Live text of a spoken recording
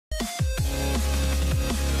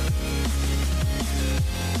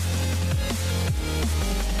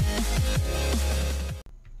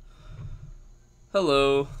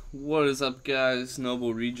Hello, what is up guys?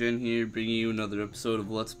 Nobleregen here, bringing you another episode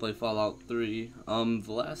of Let's Play Fallout 3. The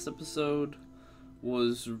last episode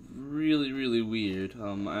was really weird.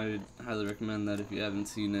 I highly recommend that if you haven't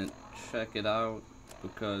seen it, check it out,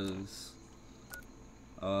 because,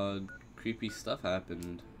 creepy stuff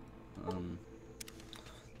happened.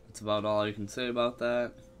 That's about all I can say about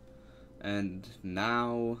that. And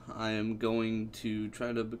now I am going to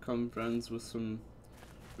try to become friends with some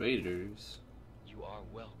raiders. You are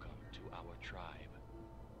welcome to our tribe.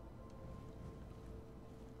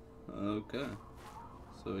 Okay.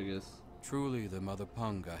 So I guess... Truly the Mother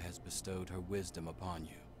Punga has bestowed her wisdom upon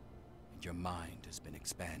you, and your mind has been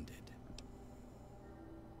expanded.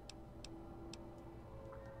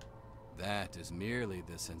 That is merely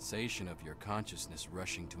the sensation of your consciousness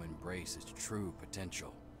rushing to embrace its true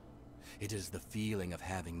potential. It is the feeling of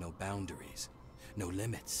having no boundaries, no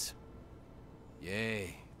limits.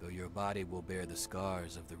 Yea, though your body will bear the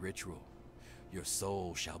scars of the ritual, your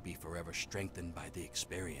soul shall be forever strengthened by the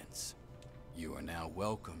experience. You are now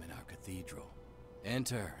welcome in our cathedral.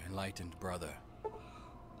 Enter, enlightened brother.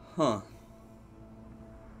 Huh.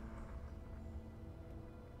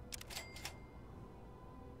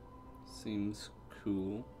 Seems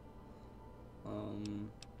cool.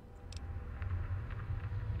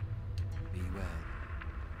 Be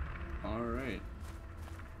well. Alright.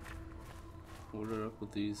 What are up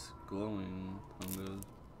with these glowing pungas?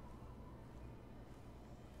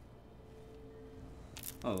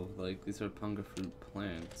 Oh, like these are punga fruit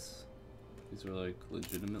plants. These are like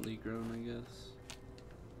legitimately grown, I guess.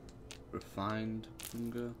 Refined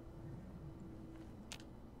punga.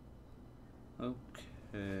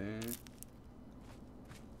 Okay.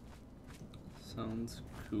 Sounds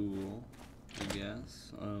cool, I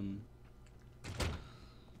guess.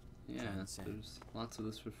 Yeah, there's lots of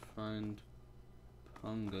this refined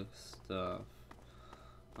punga stuff.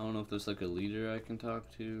 I don't know if there's like a leader I can talk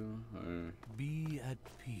to, or... Be at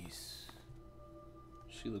peace.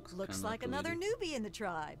 She looks like another newbie in the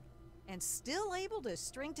tribe, and still able to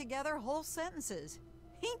string together whole sentences.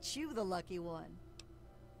 Ain't you the lucky one?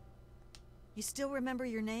 You still remember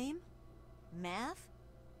your name? Math?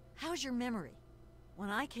 How's your memory? When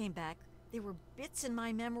I came back, there were bits in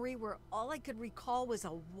my memory where all I could recall was a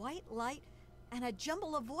white light and a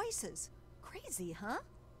jumble of voices. Crazy, huh?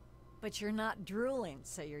 But you're not drooling,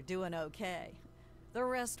 so you're doing okay. The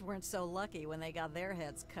rest weren't so lucky when they got their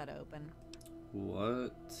heads cut open.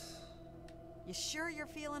 What? You sure you're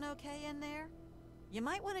feeling okay in there? You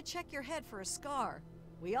might want to check your head for a scar.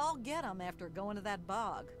 We all get them after going to that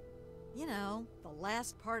bog. You know, the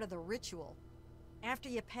last part of the ritual. After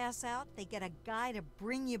you pass out, they get a guy to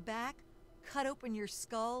bring you back, cut open your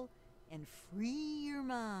skull, and free your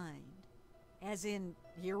mind. As in,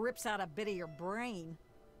 he rips out a bit of your brain.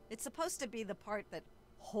 It's supposed to be the part that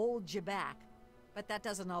holds you back, but that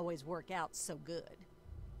doesn't always work out so good.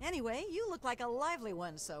 Anyway, you look like a lively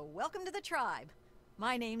one, so welcome to the tribe.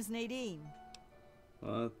 My name's Nadine.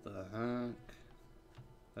 What the heck?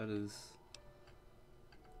 That is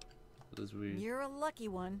weird. You're a lucky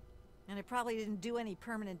one, and it probably didn't do any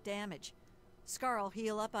permanent damage. Scar will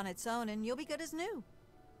heal up on its own, and you'll be good as new.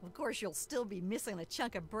 Of course, you'll still be missing a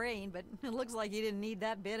chunk of brain, but it looks like you didn't need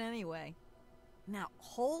that bit anyway. Now,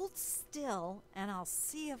 hold still, and I'll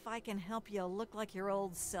see if I can help you look like your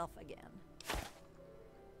old self again.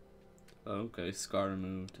 Okay, scar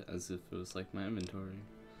removed, as if it was like my inventory.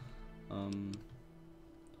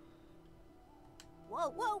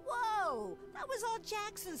 Whoa! That was all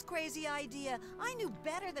Jackson's crazy idea. I knew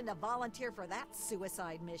better than to volunteer for that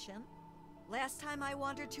suicide mission. Last time I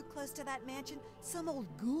wandered too close to that mansion, some old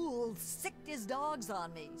ghoul sicked his dogs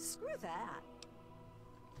on me. Screw that.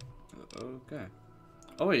 Okay.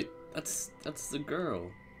 Oh wait, that's the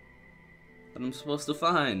girl that I'm supposed to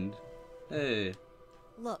find. Hey.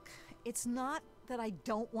 Look, it's not that I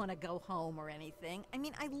don't want to go home or anything. I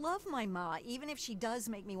mean, I love my ma, even if she does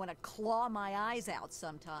make me want to claw my eyes out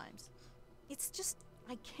sometimes. It's just,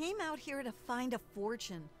 I came out here to find a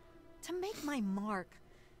fortune, to make my mark,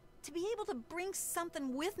 to be able to bring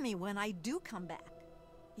something with me when I do come back.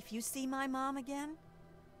 If you see my mom again,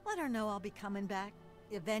 let her know I'll be coming back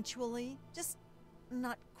eventually, just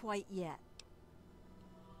not quite yet.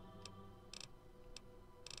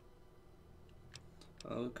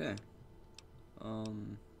 Okay.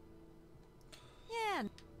 Yeah.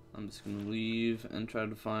 I'm just gonna leave and try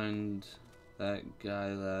to find that guy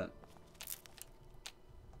that...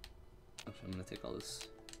 Actually, I'm gonna take all this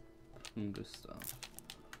punga stuff.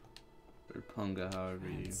 Or punga, however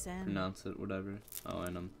you pronounce it, whatever. Oh,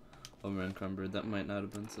 and I'm over encumbered. That might not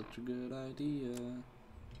have been such a good idea.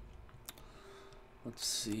 Let's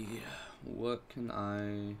see. What can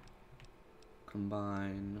I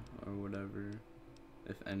combine or whatever,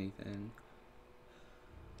 if anything?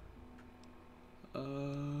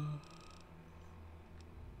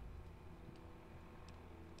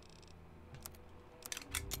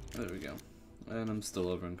 There we go. And I'm still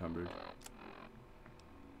over encumbered.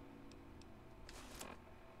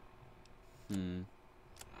 Is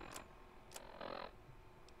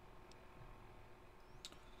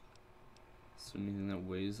there anything that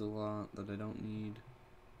weighs a lot that I don't need?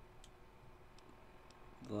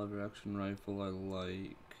 The lever action rifle I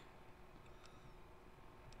like.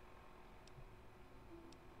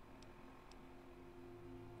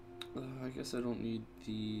 I guess I don't need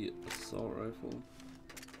the assault rifle.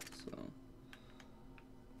 So.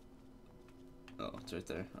 Oh, it's right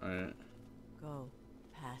there. Alright. Go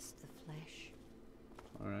past the flesh.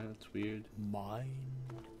 Alright, that's weird.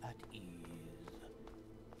 Mind at ease.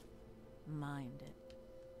 Mind it.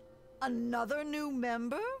 Another new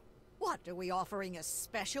member? What, are we offering a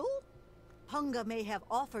special? Punga may have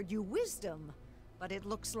offered you wisdom, but it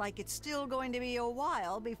looks like it's still going to be a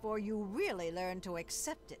while before you really learn to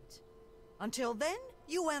accept it. Until then,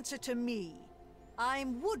 you answer to me.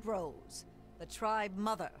 I'm Woodrose, the tribe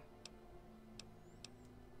mother.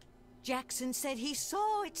 Jackson said he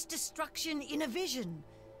saw its destruction in a vision.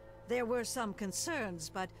 There were some concerns,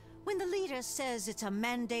 but when the leader says it's a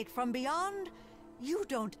mandate from beyond, you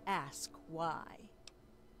don't ask why.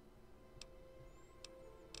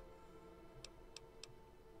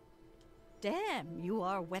 Damn, you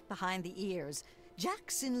are wet behind the ears.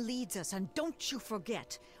 Jackson leads us, and don't you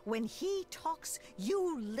forget, when he talks,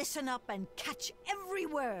 you listen up and catch every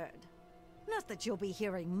word. Not that you'll be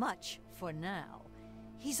hearing much for now.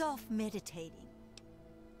 He's off meditating.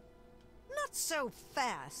 Not so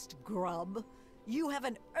fast, grub. You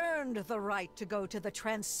haven't earned the right to go to the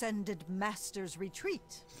Transcendent Master's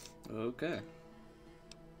retreat. Okay.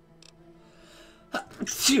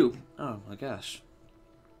 Phew! Oh my gosh.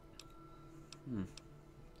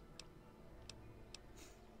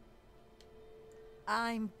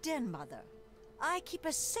 I'm Den Mother. I keep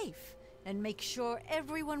us safe and make sure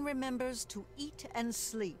everyone remembers to eat and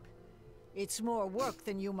sleep. It's more work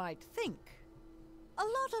than you might think. A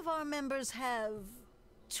lot of our members have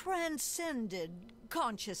transcended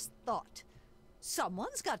conscious thought.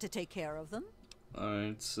 Someone's got to take care of them.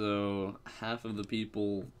 Alright, so half of the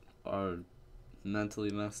people are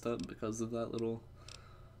mentally messed up because of that little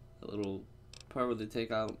part where they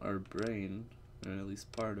take out our brain, or at least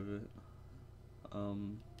part of it.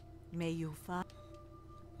 May you find.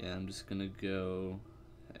 Yeah, I'm just gonna go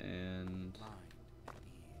and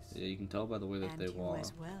yeah, you can tell by the way that And they you walk.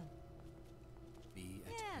 as well. Be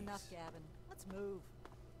at Yeah, peace. enough gabbing. Let's move.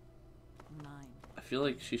 Mind. I feel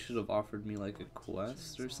like she should have offered me like a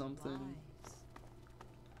quest or something.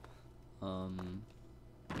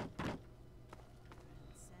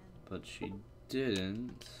 But she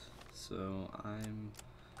didn't, so I'm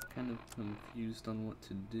kind of confused on what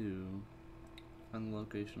to do. Find the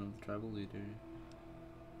location of the tribal leader.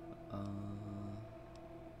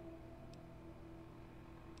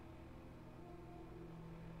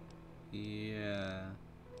 Yeah.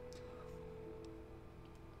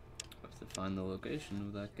 I have to find the location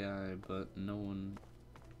of that guy, but no one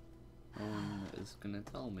is gonna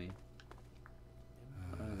tell me.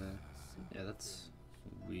 Are they? Yeah, that's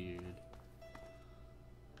weird.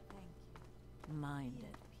 Thank you. Mind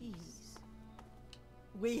at peace.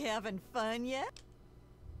 We having fun yet?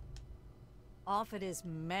 Off at his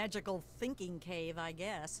magical thinking cave, I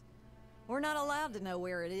guess. We're not allowed to know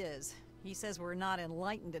where it is. He says we're not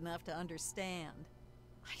enlightened enough to understand.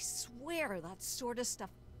 I swear that sort of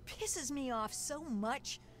stuff pisses me off so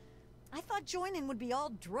much. I thought joining would be all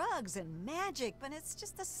drugs and magic, but it's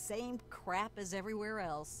just the same crap as everywhere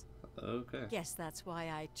else. Okay. Guess that's why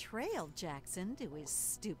I trailed Jackson to his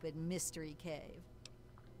stupid mystery cave.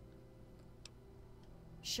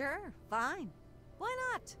 Sure, fine. Why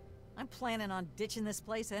not? I'm planning on ditching this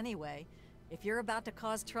place anyway. If you're about to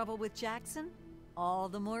cause trouble with Jackson, all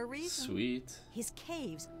the more reason. Sweet. His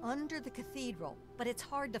cave's under the cathedral, but it's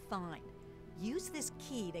hard to find. Use this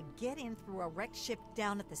key to get in through a wrecked ship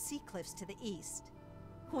down at the sea cliffs to the east.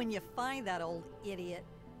 When you find that old idiot,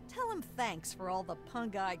 tell him thanks for all the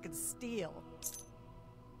Punga I could steal.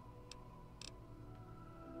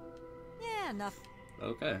 Yeah, enough.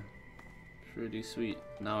 Okay. Pretty sweet.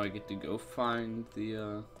 Now I get to go find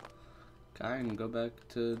the guy and go back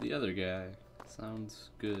to the other guy. Sounds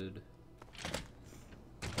good.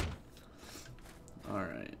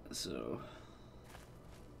 Alright, so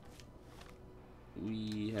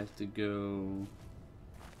we have to go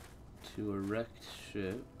to a wrecked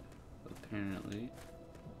ship apparently.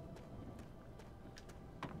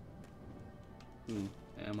 Ooh,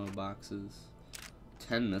 ammo boxes.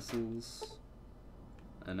 10 missiles.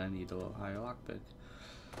 And I need a little higher lockpick.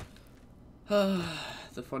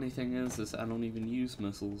 The funny thing is I don't even use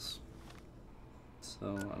missiles.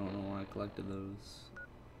 So I don't know why I collected those.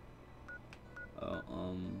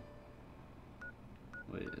 Oh,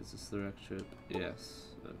 wait, is this the wreck trip?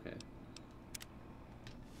 Yes, okay.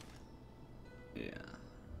 Yeah.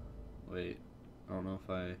 Wait, I don't know if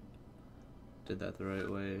I did that the right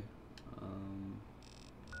way.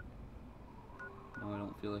 No, I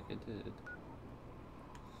don't feel like I did.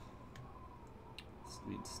 This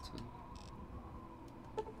needs to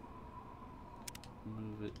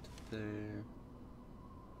move it there.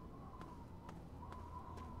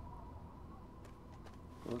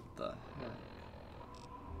 What the heck?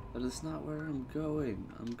 That is not where I'm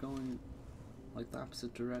going. I'm going like the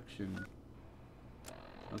opposite direction.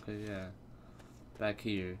 Okay, yeah. Back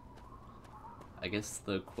here. I guess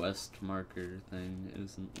the quest marker thing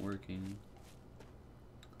isn't working.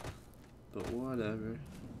 But whatever.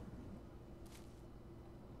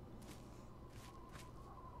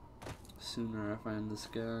 Sooner I find this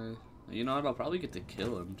guy. You know what? I'll probably get to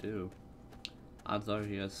kill him too. Odds are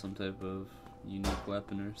he has some type of unique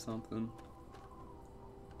weapon or something.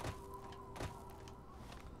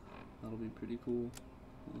 That'll be pretty cool.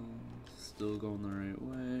 Still going the right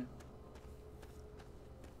way.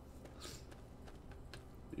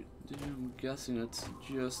 I'm guessing it's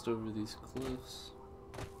just over these cliffs.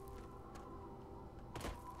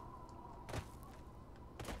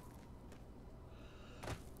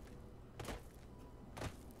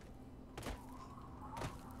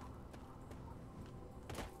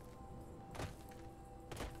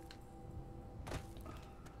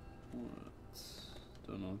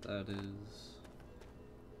 Don't know what that is.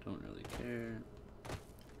 Don't really care.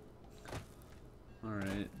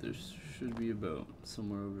 Alright, there should be a boat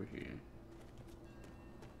somewhere over here.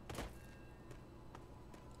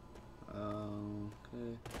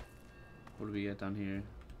 Okay. What do we get down here?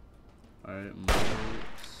 Alright,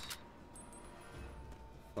 boats.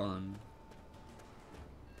 Fun.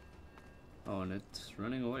 Oh, and it's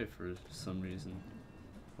running away for some reason.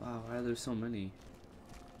 Wow, why are there so many?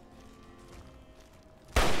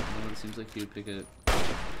 You know, it seems like you'd pick a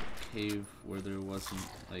cave where there wasn't,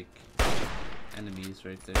 like, enemies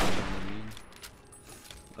right there, you know what I mean?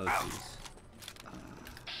 Oh, jeez.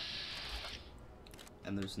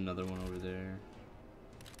 And there's another one over there.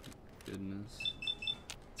 Goodness.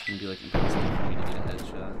 It's gonna be, like, impossible for me to get a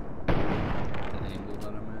headshot. The angle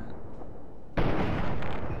that I'm at.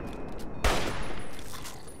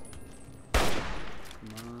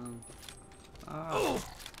 Come on. Oh!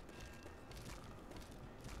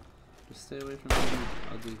 Just stay away from the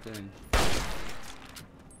ugly thing.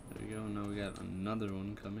 There we go. Now we got another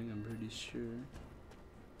one coming, I'm pretty sure.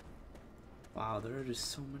 Wow, there are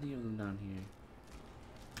just so many of them down here.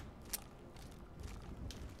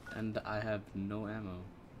 And I have no ammo.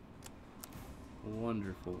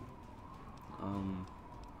 Wonderful.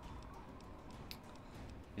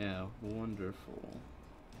 Yeah, wonderful.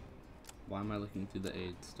 Why am I looking through the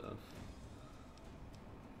aid stuff?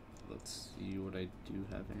 Let's see what I do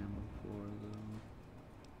have ammo for, though.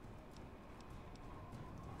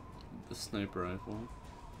 The sniper rifle.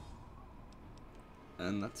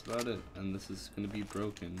 And that's about it. And this is gonna be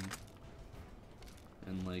broken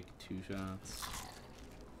in like 2 shots.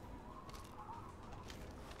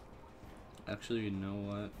 Actually, you know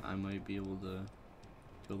what? I might be able to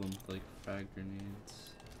kill them with like frag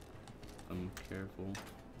grenades if I'm careful.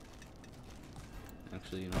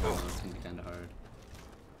 Actually, you know what? It's gonna be kinda hard.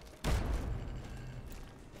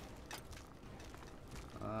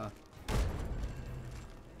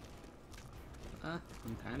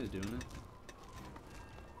 I'm kinda doing it.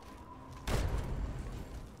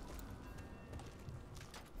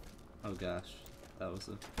 Oh gosh, that was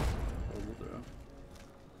a horrible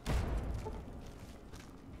throw.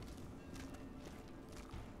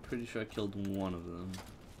 Pretty sure I killed one of them.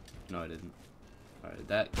 No, I didn't. Alright,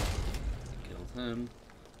 that killed him.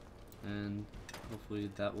 And hopefully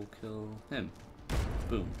that will kill him.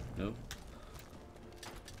 Boom. Nope.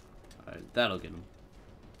 Alright, that'll get him.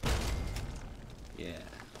 Yeah.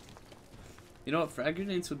 You know what? Frag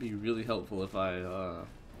grenades would be really helpful if I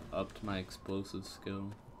upped my explosive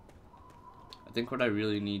skill. I think what I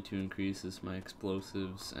really need to increase is my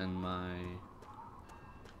explosives and my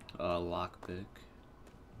lockpick.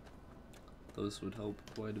 Those would help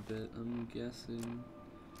quite a bit, I'm guessing.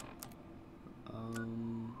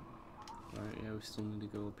 Alright, yeah, we still need to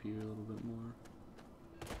go up here a little bit more.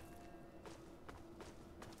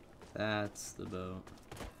 That's the boat.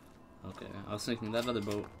 Okay, I was thinking that other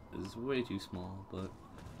boat is way too small, but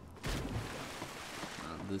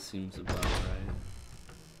this seems about right.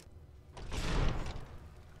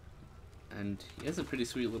 And he has a pretty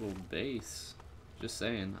sweet little base. Just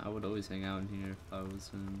saying, I would always hang out in here if I was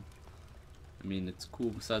in. I mean, it's cool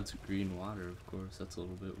besides the green water, of course. That's a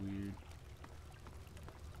little bit weird.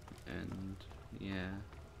 And yeah,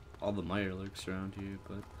 all the mire lurks around here,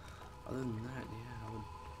 but other than that, yeah,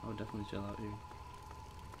 I would definitely chill out here.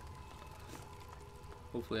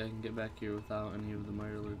 Hopefully I can get back here without any of the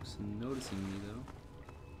mire lurks noticing me, though.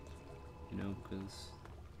 You know, because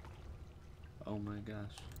oh my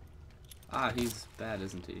gosh. Ah, he's bad,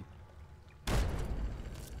 isn't he?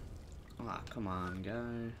 Ah, come on,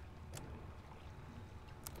 guy.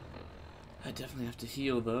 I definitely have to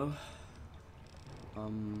heal, though.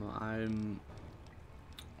 I'm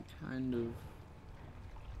kind of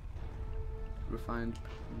refined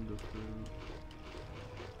pound of food.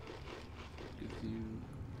 Gives you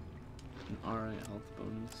an alright health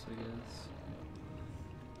bonus, I guess.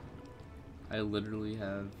 I literally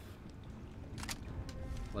have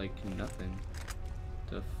like nothing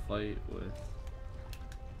to fight with.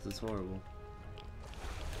 This is horrible.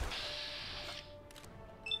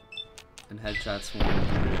 And headshots won't do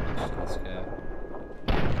very much to this guy.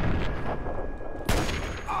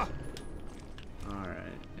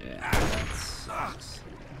 Alright, yeah, that sucks.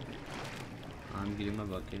 I'm getting my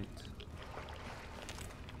bucket.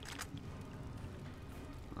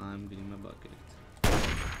 I'm getting my bucket.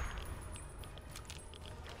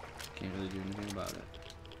 Can't really do anything about it.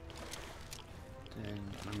 Dang,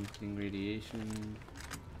 I'm getting radiation.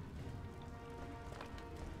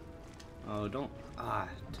 Oh, don't. Ah,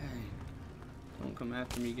 dang. Don't come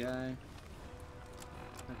after me, guy.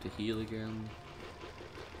 I have to heal again.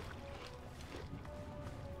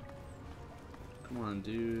 Come on,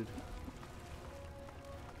 dude.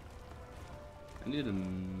 I need a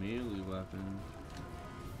melee weapon.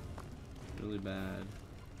 Really bad.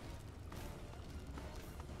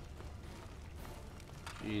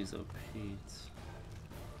 Jeez, oh Pete.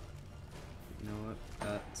 You know what?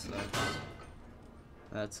 That sucks.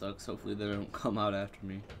 That sucks. Hopefully they don't come out after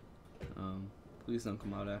me. Please don't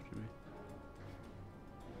come out after me.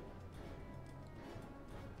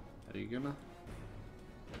 Are you gonna?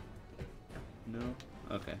 No?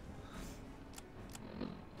 Okay.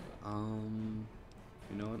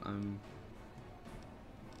 You know what? I'm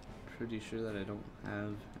pretty sure that I don't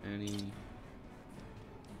have any.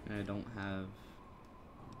 I don't have.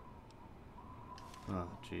 Oh,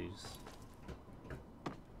 jeez.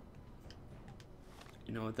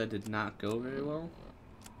 You know what? That did not go very well.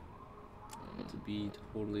 To be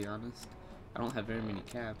totally honest, I don't have very many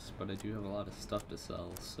caps, but I do have a lot of stuff to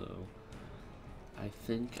sell, so I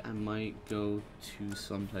think I might go to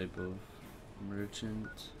some type of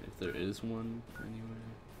merchant, if there is one anywhere.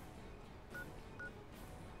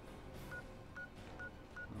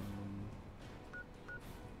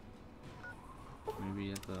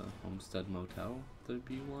 Maybe at the Homestead Motel there'd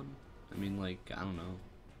be one. I mean, like, I don't know.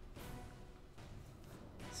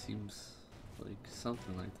 It seems like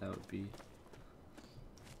something like that would be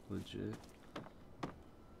legit.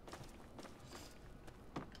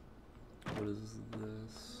 What is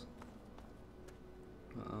this?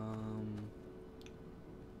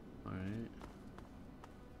 Alright.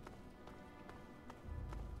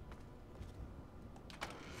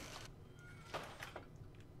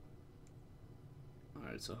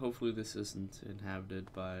 Alright, so hopefully this isn't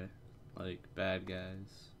inhabited by, like, bad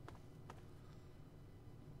guys.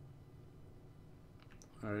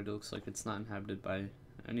 Alright, it looks like it's not inhabited by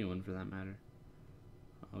anyone for that matter.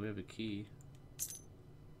 Oh, we have a key.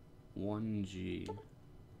 1G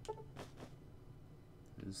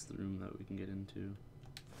is the room that we can get into.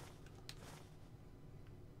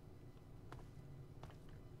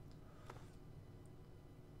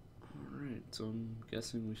 Alright, so I'm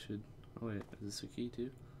guessing we should. Oh, wait, is this a key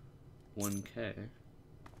too? 1K.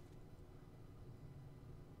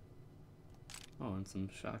 Oh, and some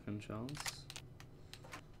shotgun shells.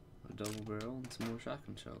 A double barrel and some more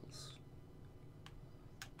shotgun shells.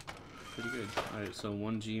 Pretty good. Alright, so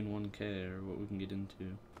 1G and 1K are what we can get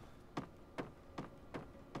into.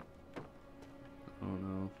 I don't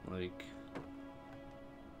know, like,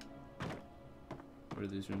 where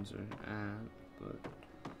these rooms are at, but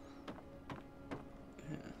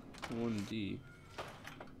yeah, 1D.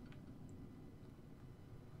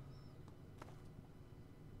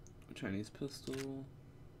 A Chinese pistol.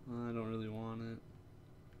 I don't really want it.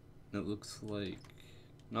 It looks like.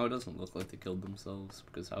 No, it doesn't look like they killed themselves,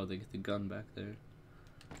 because how would they get the gun back there?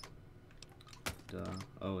 Duh.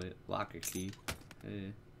 Oh wait, locker key.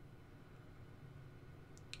 Hey.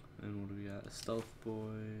 And what do we got? A stealth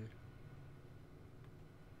boy.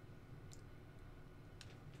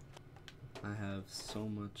 I have so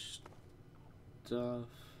much stuff.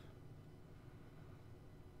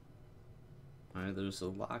 Alright, there's a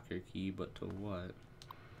locker key, but to what?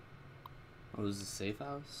 Oh, there's a safe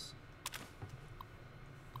house?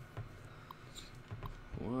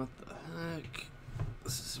 What the heck?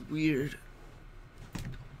 This is weird.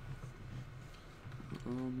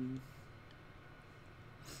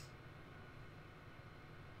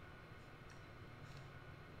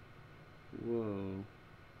 Whoa.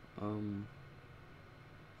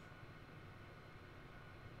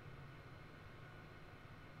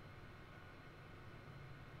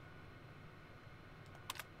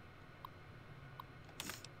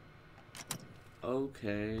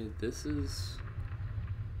 Okay, this is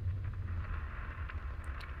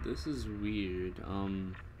weird. I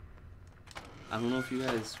don't know if you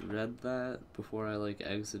guys read that before I like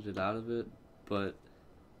exited out of it, but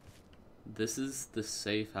this is the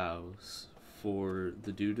safe house for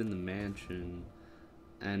the dude in the mansion,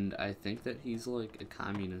 and I think that he's like a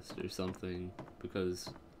communist or something, because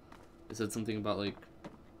it said something about like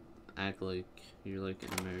act like you're like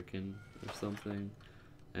an American or something,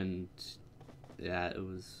 and yeah, it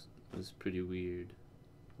was pretty weird.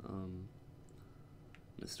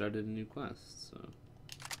 It started a new quest, so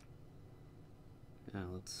yeah,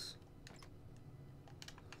 let's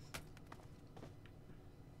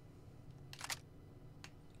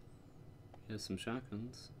get some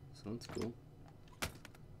shotguns, so that's cool.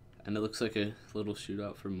 And it looks like a little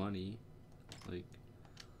shootout for money, like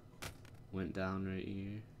went down right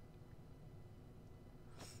here.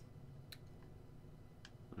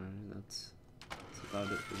 Alright, that's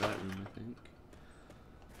about it for that room, I think.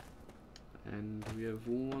 And we have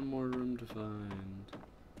one more room to find,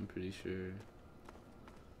 I'm pretty sure.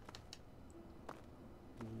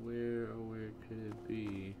 Where could it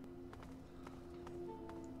be?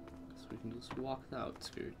 Guess we can just walk the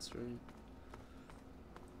outskirts, right?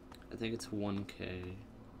 I think it's 1K.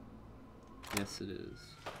 Yes, it is.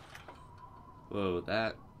 Whoa,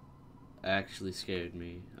 that actually scared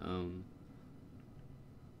me.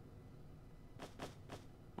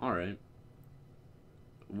 Alright.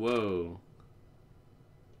 Whoa.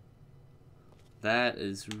 That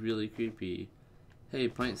is really creepy. Hey,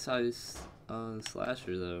 pint-sized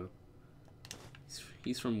slasher though.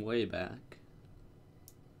 He's from way back.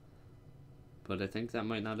 But I think that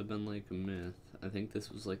might not have been like a myth. I think this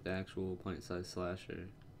was like the actual pint-sized slasher.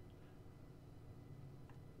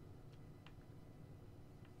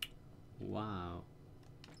 Wow.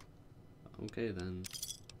 Okay then.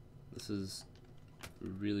 This is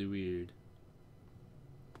really weird.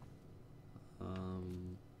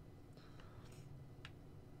 I'm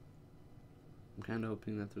kind of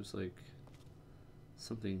hoping that there's like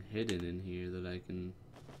something hidden in here that I can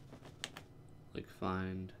like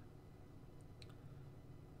find,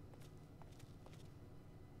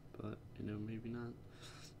 but you know, maybe not.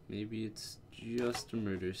 Maybe it's just a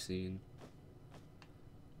murder scene.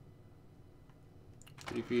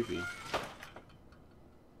 Pretty creepy.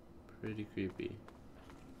 Pretty creepy.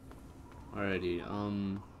 Alrighty,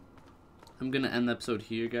 I'm gonna end the episode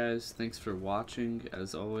here, guys. Thanks for watching,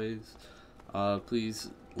 as always. Please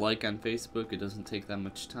like on Facebook, it doesn't take that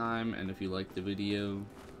much time, and if you like the video,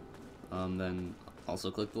 then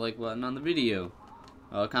also click the like button on the video.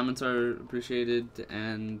 Comments are appreciated,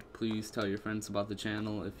 and please tell your friends about the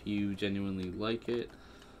channel if you genuinely like it.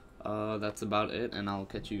 That's about it, and I'll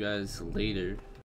catch you guys later.